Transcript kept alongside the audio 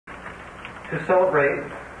To celebrate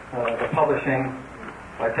the publishing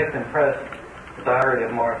by Picton Press, The Diary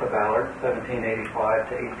of Martha Ballard, 1785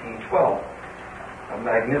 to 1812. A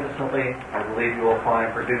magnificently, I believe you will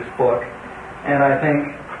find, produced book, and I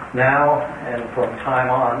think now and from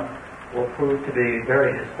time on will prove to be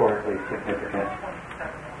very historically significant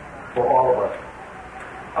for all of us.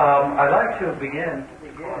 I'd like to begin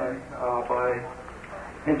by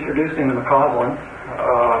introducing the McCauslands,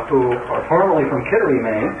 who are formerly from Kittery,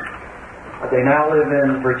 Maine. They now live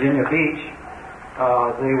in Virginia Beach.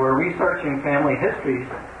 They were researching family histories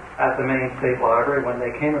at the Maine State Library when they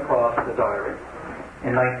came across the diary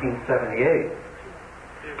in 1978.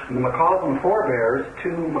 The McCausland forebears,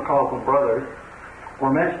 two McCausland brothers, were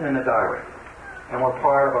mentioned in the diary and were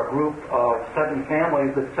part of a group of 7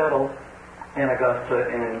 families that settled in Augusta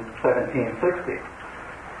in 1760.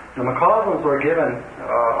 The McCauslands were given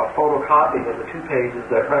a photocopy of the 2 pages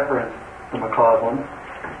that reference the McCauslands,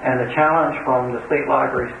 and the challenge from the State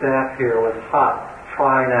Library staff here was hot.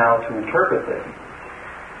 Try now to interpret this.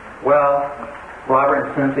 Well, Robert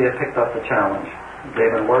and Cynthia picked up the challenge.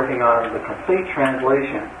 They've been working on the complete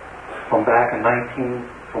translation from back in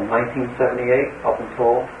 1978 up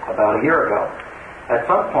until about a year ago. At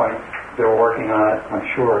some point, they were working on it, I'm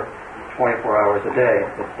sure, 24 hours a day.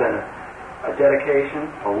 It's been a dedication,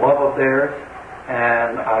 a love of theirs,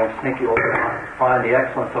 and I think you'll find the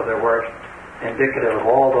excellence of their work indicative of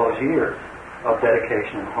all those years of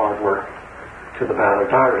dedication and hard work to the Ballard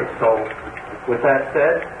Diary. So, with that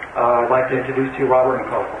said, I'd like to introduce to you Robert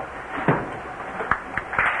McCausland.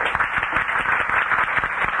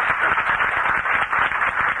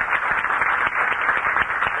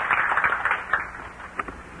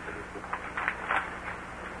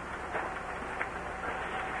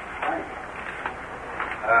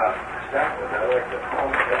 I'd like to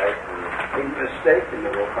apologize for being mistaken to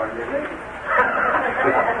work on your name.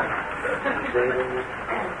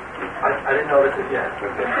 I didn't notice it yet.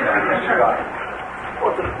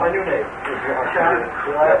 What's my new name?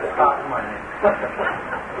 I have to stop in my name.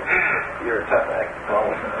 You're a tough act to follow.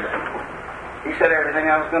 He said everything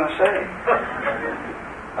I was going to say.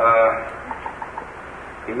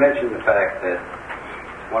 He mentioned the fact that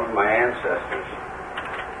one of my ancestors,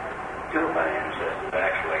 2 of my ancestors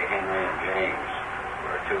actually, Henry and James,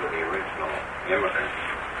 were 2 of the original immigrants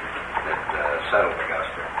that settled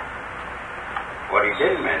Augusta. What he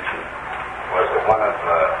didn't mention was that one of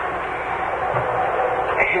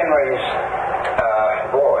Henry's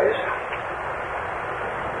boys,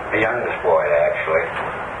 the youngest boy actually,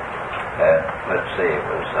 let's see, it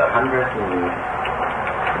was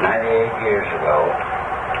 198 years ago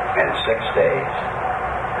and 6 days,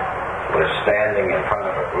 was standing in front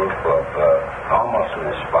of a group of, almost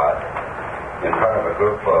in this spot, in front of a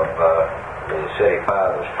group of the city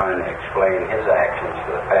fathers trying to explain his actions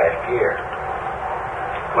for the past year.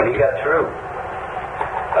 When he got through,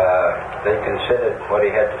 they considered what he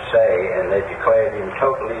had to say, and they declared him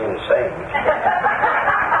totally insane.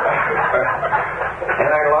 And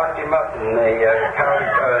I locked him up in the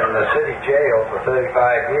in the city jail for 35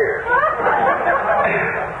 years.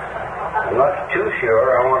 I'm not too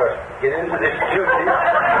sure I want to get into this too deep.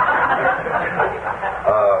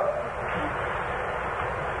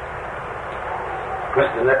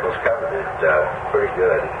 Mr. Nichols covered it pretty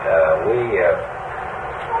good.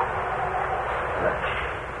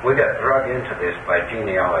 We got drug into this by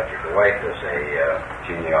genealogy. The wife is a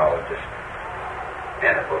genealogist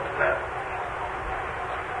and a booknet.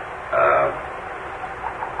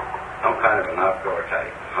 I'm kind of an outdoor type,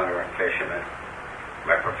 hunter and fisherman.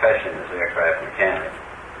 My profession is aircraft mechanic,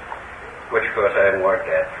 which of course I hadn't worked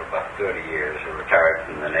at for about 30 years. I retired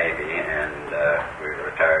from the Navy and we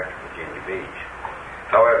retired to Virginia Beach.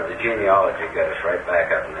 However, the genealogy got us right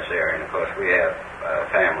back up in this area, and of course we have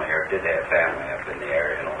family, or did have family up in the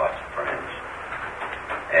area, and lots of friends.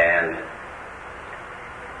 And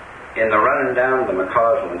in the running down the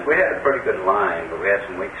McCauslands, we had a pretty good line, but we had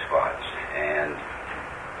some weak spots. And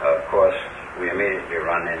of course, we immediately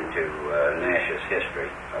run into Nash's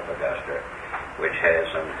history of Augusta, which has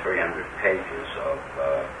some 300 pages of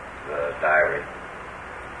the diary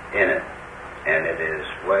in it, and it is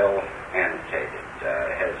well annotated.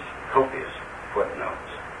 It has copious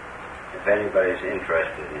footnotes. If anybody's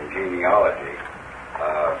interested in genealogy,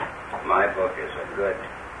 my book is a good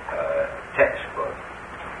textbook,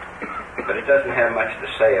 but it doesn't have much to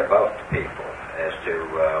say about the people as to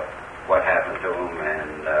what happened to them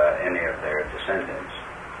and any of their descendants.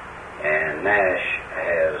 And Nash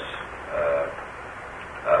has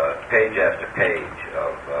page after page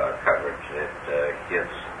of coverage that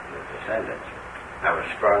gives the descendants. I would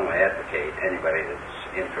strongly advocate anybody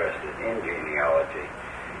that's interested in genealogy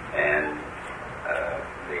and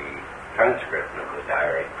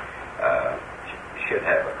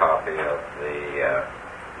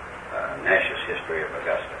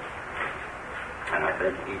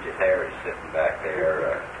Harry's sitting back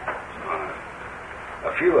there on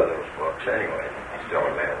a few of those books anyway, still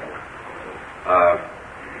available.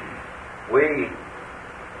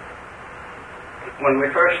 When we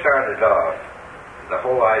first started off, the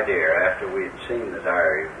whole idea after we'd seen the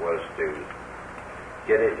diary was to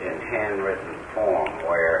get it in handwritten form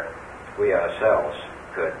where we ourselves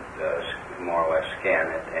could more or less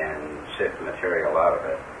scan it and sift material out of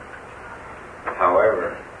it.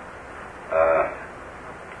 However,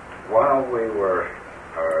 while we were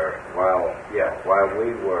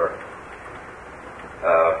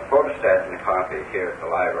photostating a copy here at the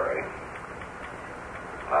library,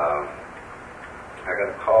 I got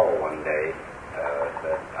a call one day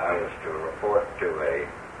that I was to report to a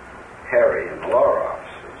Harry in the law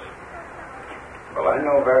offices. Well, I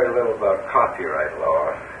know very little about copyright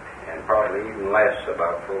law, and probably even less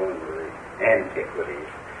about fooling with the antiquities.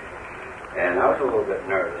 And I was a little bit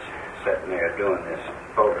nervous sitting there doing this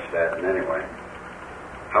photostating anyway.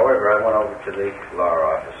 However, I went over to the law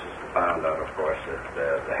offices and found out, of course, that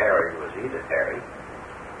the Harry was Edith Harry,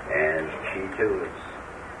 and she too is,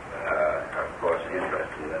 of course,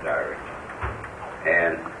 interested in the diary.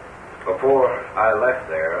 And before I left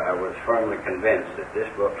there, I was firmly convinced that this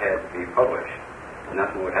book had to be published.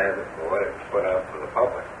 Nothing would have it for what it was put out for the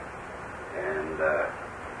public. And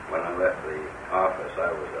when I left the office,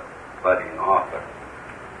 I was a budding author.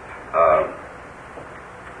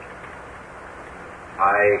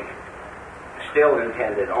 I still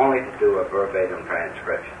intended only to do a verbatim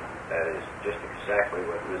transcription. That is just exactly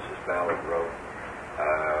what Mrs. Ballard wrote,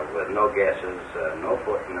 with no guesses, no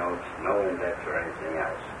footnotes, no index or anything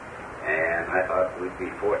else. And I thought we'd be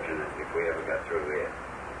fortunate if we ever got through it.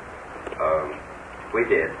 We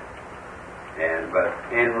did. But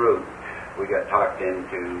en route, we got talked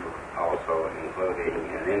into also including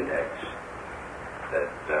an index that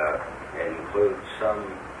includes some,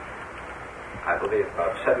 I believe,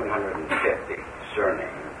 about 750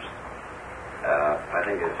 surnames. I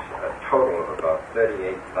think it's a total of about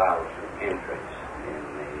 38,000 entries in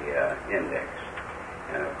the index.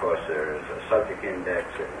 And of course, there is a subject index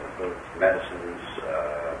that includes medicines,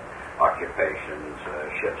 occupations,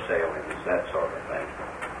 ship sailings, that sort of thing.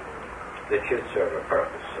 That should serve a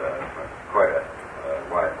purpose for quite a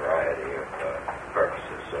wide variety of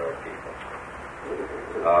purposes or people.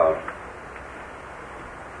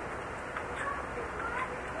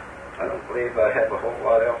 I don't believe I have a whole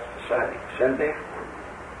lot else to say. Cindy?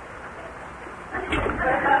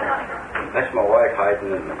 That's my wife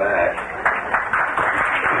hiding in the back.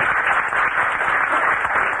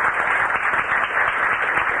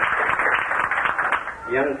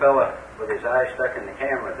 The young fella with his eyes stuck in the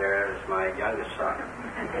camera there is my youngest son.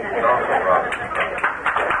 He's also Robert.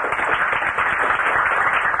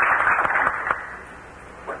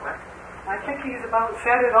 I think he's about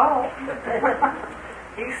said it all.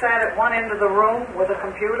 He sat at one end of the room with a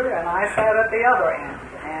computer, and I sat at the other end.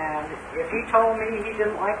 And if he told me he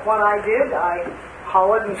didn't like what I did, I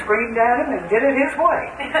hollered and screamed at him and did it his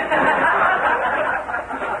way.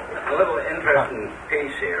 A little interesting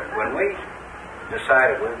piece here. When we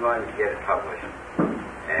decided we were going to get it published,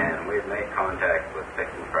 and we made contact with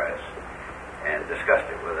Pick and Press and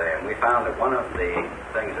discussed it with them, we found that one of the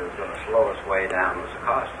things that was going to slow us way down was the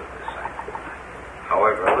cost of this thing.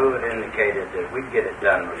 However, Lou had indicated that we'd get it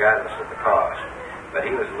done regardless of the cost, but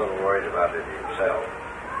he was a little worried about it himself.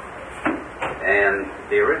 And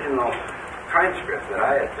the original transcript that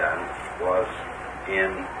I had done was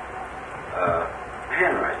in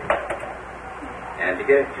handwriting. And to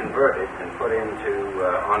get it converted and put into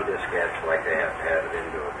on diskettes like they have to have it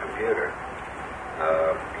into a computer,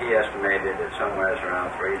 he estimated it somewhere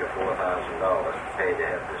around $3,000 to $4,000 to pay to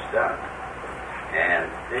have this done.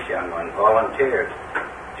 And this young one volunteered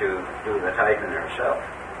to do the typing herself.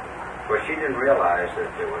 Of course, she didn't realize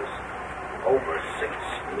that there was over 6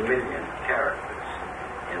 million characters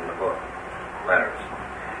in the book, letters.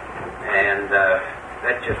 And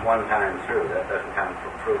that's just one time through. That doesn't count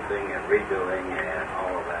for proofing and redoing and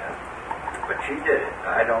all of that. But she did it.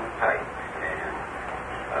 I don't type. And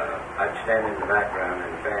I'd stand in the background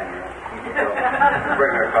and fan her,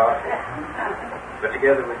 bring her coffee. But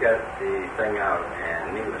together we got the thing out,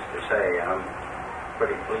 and needless to say, I'm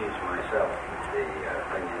pretty pleased myself that the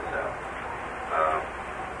thing is out.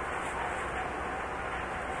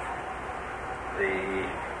 The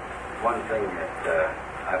one thing that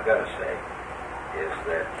I've got to say is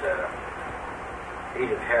that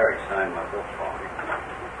Edith Harry signed my book for me,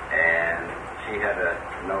 and she had a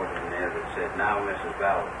note in there that said, "Now Mrs.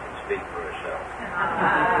 Ballard can speak for herself."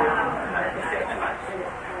 I think that's nice.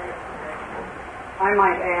 I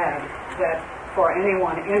might add that for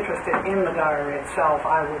anyone interested in the diary itself,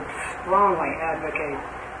 I would strongly advocate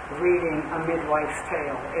reading A Midwife's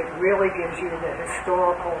Tale. It really gives you the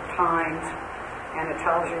historical times, and it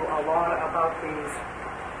tells you a lot about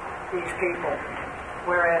these people.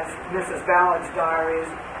 Whereas Mrs. Ballard's diaries,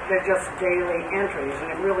 they're just daily entries,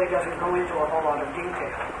 and it really doesn't go into a whole lot of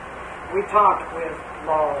detail. We talked with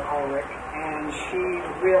Laurel Ulrich, and she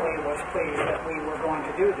really was pleased that we were going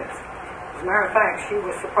to do this. As a matter of fact, she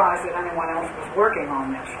was surprised that anyone else was working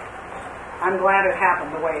on this. I'm glad it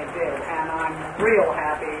happened the way it did, and I'm real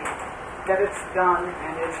happy that it's done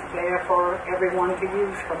and it's there for everyone to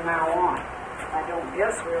use from now on. I don't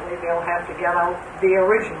guess really they'll have to get out the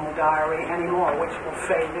original diary anymore, which will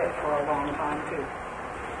save it for a long time too.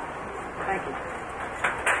 Thank you.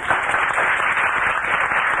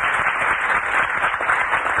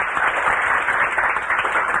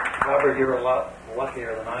 Robert, you're a lot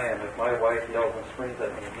luckier than I am. If my wife yells and screams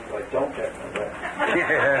at me, he's like, don't get me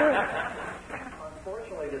that.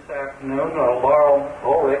 Unfortunately, this afternoon, Laurel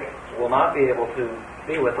Ulrich will not be able to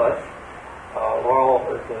be with us.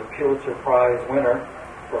 Laurel is the Pulitzer Prize winner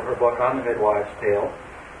for her book on the Midwife's Tale.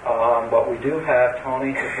 But we do have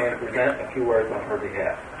Tony who's going to present a few words on her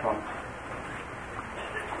behalf. Tony.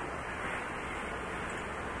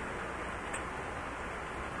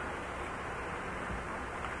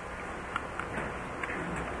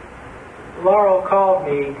 Laurel called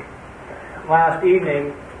me last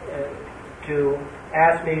evening to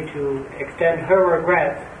ask me to extend her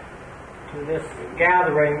regrets to this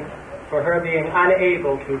gathering for her being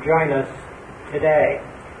unable to join us today.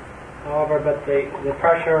 However, but the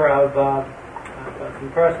pressure of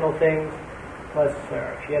some personal things, plus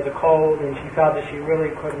she has a cold and she felt that she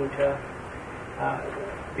really couldn't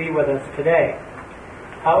be with us today.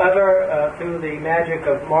 However, through the magic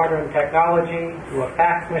of modern technology, through a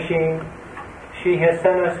fax machine, she has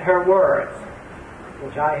sent us her words,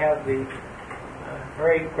 which I have the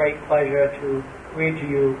very great pleasure to read to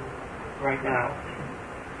you right now.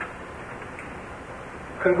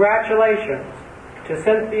 Congratulations to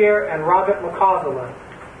Cynthia and Robert McCausland,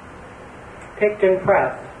 Picton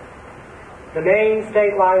Press, the Maine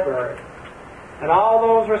State Library, and all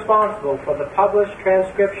those responsible for the published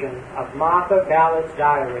transcription of Martha Ballard's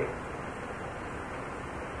diary.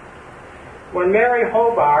 When Mary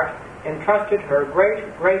Hobart entrusted her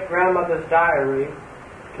great-great-grandmother's diary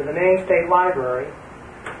to the Maine State Library,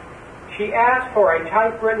 she asked for a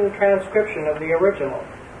typewritten transcription of the original.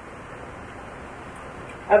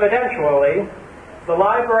 Evidentially, the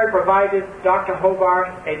library provided Dr.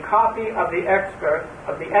 Hobart a copy of the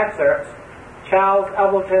excerpts Charles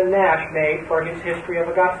Elvelton Nash made for his History of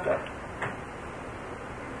Augusta.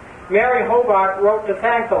 Mary Hobart wrote to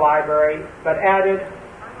thank the library, but added,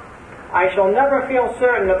 "I shall never feel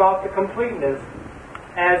certain about the completeness,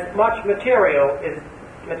 as much material is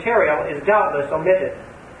doubtless omitted."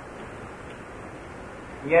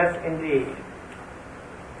 Yes, indeed.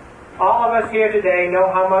 All of us here today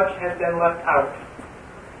know how much has been left out.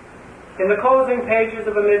 In the closing pages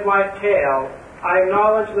of A Midwife's Tale, I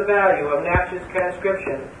acknowledge the value of Nash's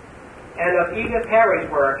transcription and of Edith Harry's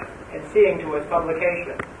work in seeing to its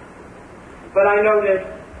publication. But I noted,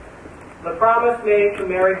 the promise made to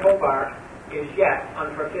Mary Hobart is yet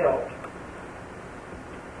unfulfilled.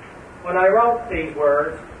 When I wrote these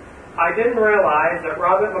words, I didn't realize that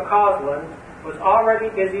Robert McCausland was already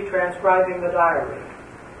busy transcribing the diary.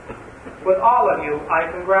 With all of you,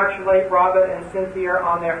 I congratulate Robert and Cynthia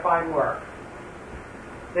on their fine work.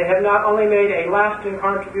 They have not only made a lasting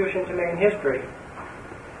contribution to Maine history,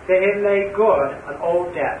 they have made good an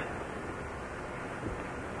old debt.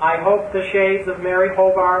 I hope the shades of Mary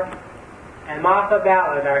Hobart and Martha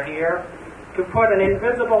Ballard are here to put an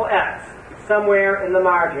invisible X somewhere in the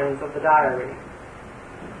margins of the diary.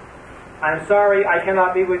 I'm sorry I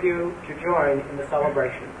cannot be with you to join in the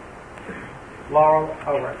celebration. Laurel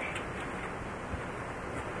Ulrich.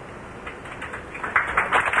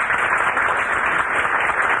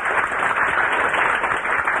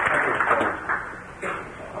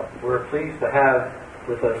 We're pleased to have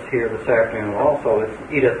with us here this afternoon also is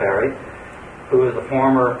Edith Harry, who is a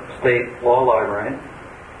former state law librarian,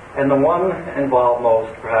 and the one involved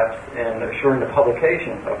most, perhaps, in assuring the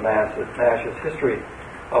publication of Nash's History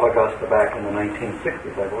of Augusta back in the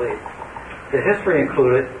 1960s, I believe. The history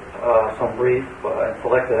included some brief and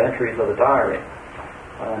selected entries of the diary.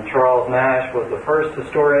 Charles Nash was the first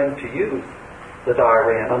historian to use the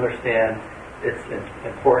diary and understand its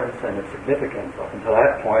importance and its significance. Up until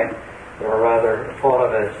that point, they were rather thought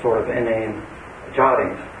of as sort of inane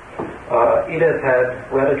jottings. Edith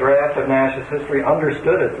had read a draft of Nash's history,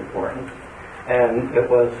 understood its importance, and it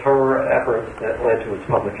was her efforts that led to its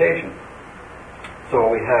publication. So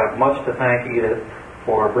we have much to thank Edith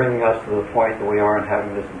for bringing us to the point that we are and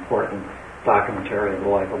having this important documentary of the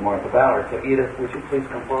life of Martha Ballard. So Edith, would you please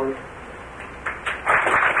come forward?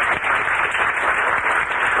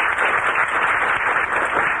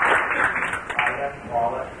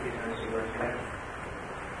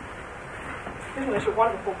 Isn't this a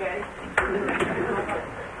wonderful day?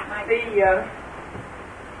 The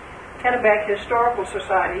Kennebec Historical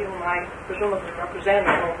Society, whom I presumably represent,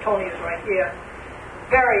 although Tony is right here,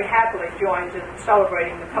 very happily joins in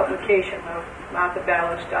celebrating the publication of Martha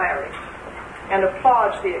Ballard's diary and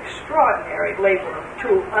applauds the extraordinary labor of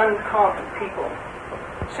two uncommon people,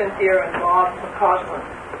 Cynthia and Bob McCausland.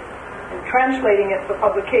 In translating it for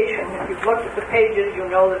publication, if you've looked at the pages, you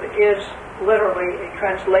know that it is literally a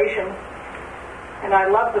translation. And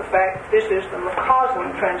I love the fact this is the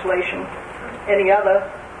McCausland translation. Any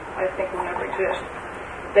other, I think, will never exist.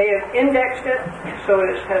 They have indexed it so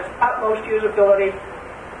it has utmost usability,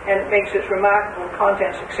 and it makes its remarkable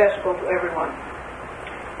contents accessible to everyone.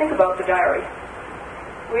 Think about the diary.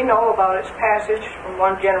 We know about its passage from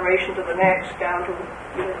one generation to the next, down to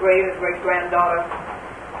the great-great-granddaughter,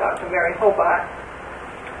 Dr. Mary Hobart.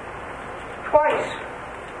 Twice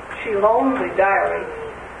she loaned the diary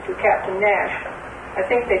to Captain Nash. I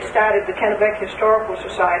think they'd started the Kennebec Historical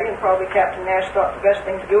Society, and probably Captain Nash thought the best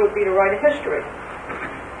thing to do would be to write a history.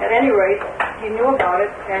 At any rate, he knew about it,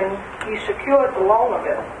 and he secured the loan of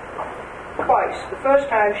it twice. The first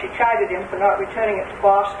time she chided him for not returning it to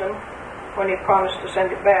Boston when he promised to send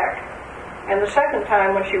it back. And the second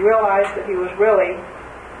time, when she realized that he was really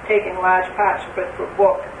taking large parts of it for a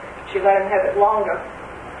book, she let him have it longer.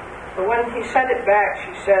 But when he sent it back,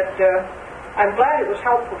 she said, "I'm glad it was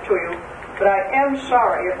helpful to you, but I am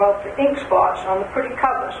sorry about the ink spots on the pretty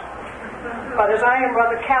covers. But as I am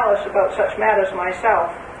rather callous about such matters myself,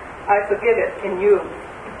 I forgive it in you."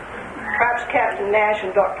 Perhaps Captain Nash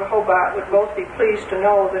and Dr. Hobart would both be pleased to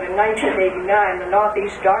know that in 1989, the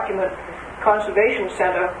Northeast Document Conservation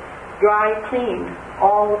Center dry cleaned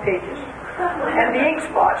all the pages, and the ink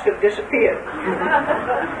spots have disappeared.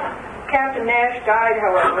 Captain Nash died,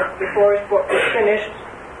 however, before his book was finished,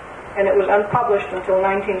 and it was unpublished until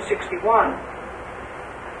 1961.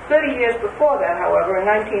 30 years before that, however, in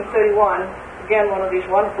 1931, again one of these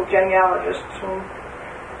wonderful genealogists whom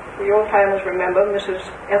the old-timers remember, Mrs.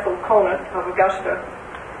 Ethel Conant of Augusta,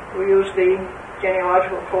 who used the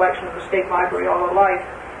genealogical collection of the State Library all her life,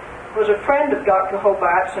 was a friend of Dr.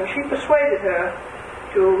 Hobart's, and she persuaded her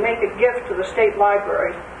to make a gift to the State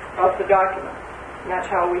Library of the document. And that's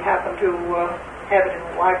how we happen to have it in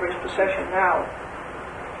the library's possession now.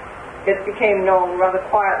 It became known rather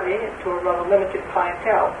quietly to a rather limited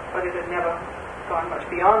clientele, but it had never gone much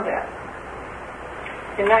beyond that.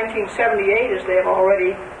 In 1978, as they have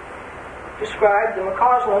already described, the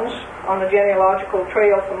McCauslands, on the genealogical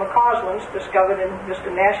trail for McCauslands, discovered in Mr.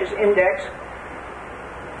 Nash's index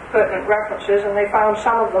pertinent references, and they found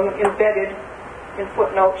some of them embedded in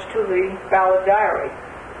footnotes to the Ballard Diary.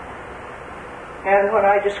 And when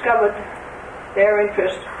I discovered their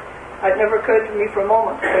interest, it never occurred to me for a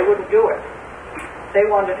moment that they wouldn't do it. They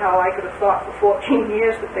wondered how I could have thought for 14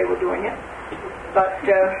 years that they were doing it. But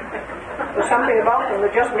there was something about them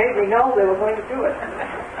that just made me know they were going to do it.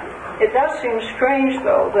 It does seem strange,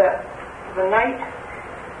 though, that the night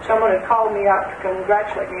someone had called me up to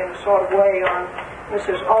congratulate me in a sort of way on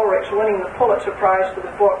Mrs. Ulrich winning the Pulitzer Prize for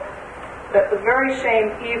the book, that the very same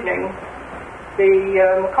evening the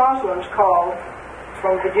McCauslands called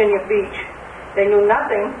from Virginia Beach. They knew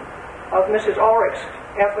nothing of Mrs. Ulrich's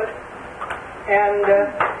effort, and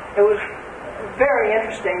it was very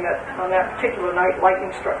interesting that on that particular night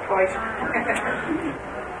lightning struck twice.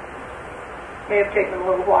 May have taken them a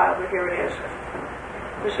little while, but here it is.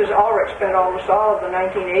 Mrs. Ulrich spent almost all of the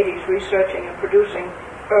 1980s researching and producing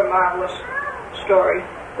her marvelous story,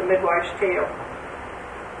 The Midwife's Tale.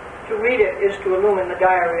 To read it is to illumine the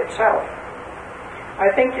diary itself. I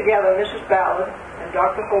think together Mrs. Ballard and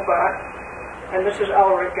Dr. Hobart and Mrs.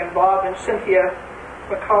 Ulrich and Bob and Cynthia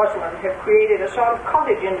McCausland have created a sort of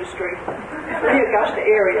cottage industry for the Augusta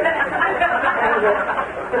area. And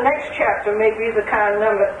the next chapter may be the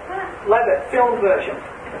Kahn-Leavitt film version.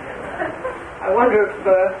 I wonder if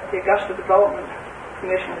the Augusta Development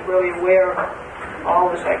Commission is really aware of all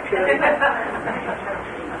this activity.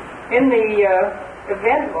 In the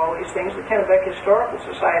event of all these things, the Kennebec Historical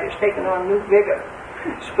Society has taken on new vigor,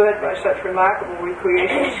 spurred by such remarkable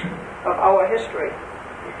recreations of our history.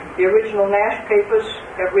 The original Nash papers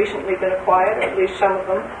have recently been acquired, or at least some of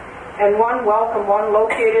them, and one welcome one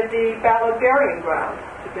located the Ballard burying ground.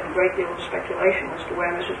 There's been a great deal of speculation as to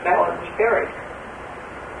where Mrs. Ballard was buried.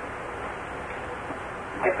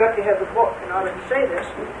 I've got to have the book in order to say this.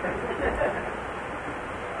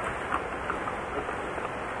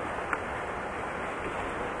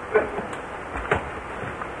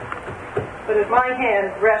 But as my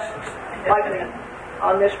hand rests lightly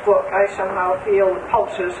on this book, I somehow feel the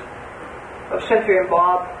pulses of Cynthia and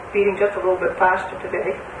Bob beating just a little bit faster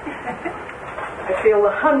today. I feel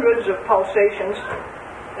the hundreds of pulsations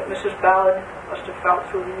that Mrs. Ballard must have felt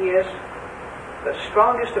through the years. But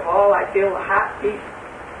strongest of all, I feel the heartbeat,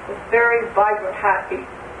 the very vibrant heartbeat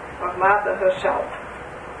of Martha herself,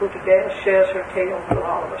 who today shares her tale with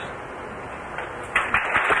all of us.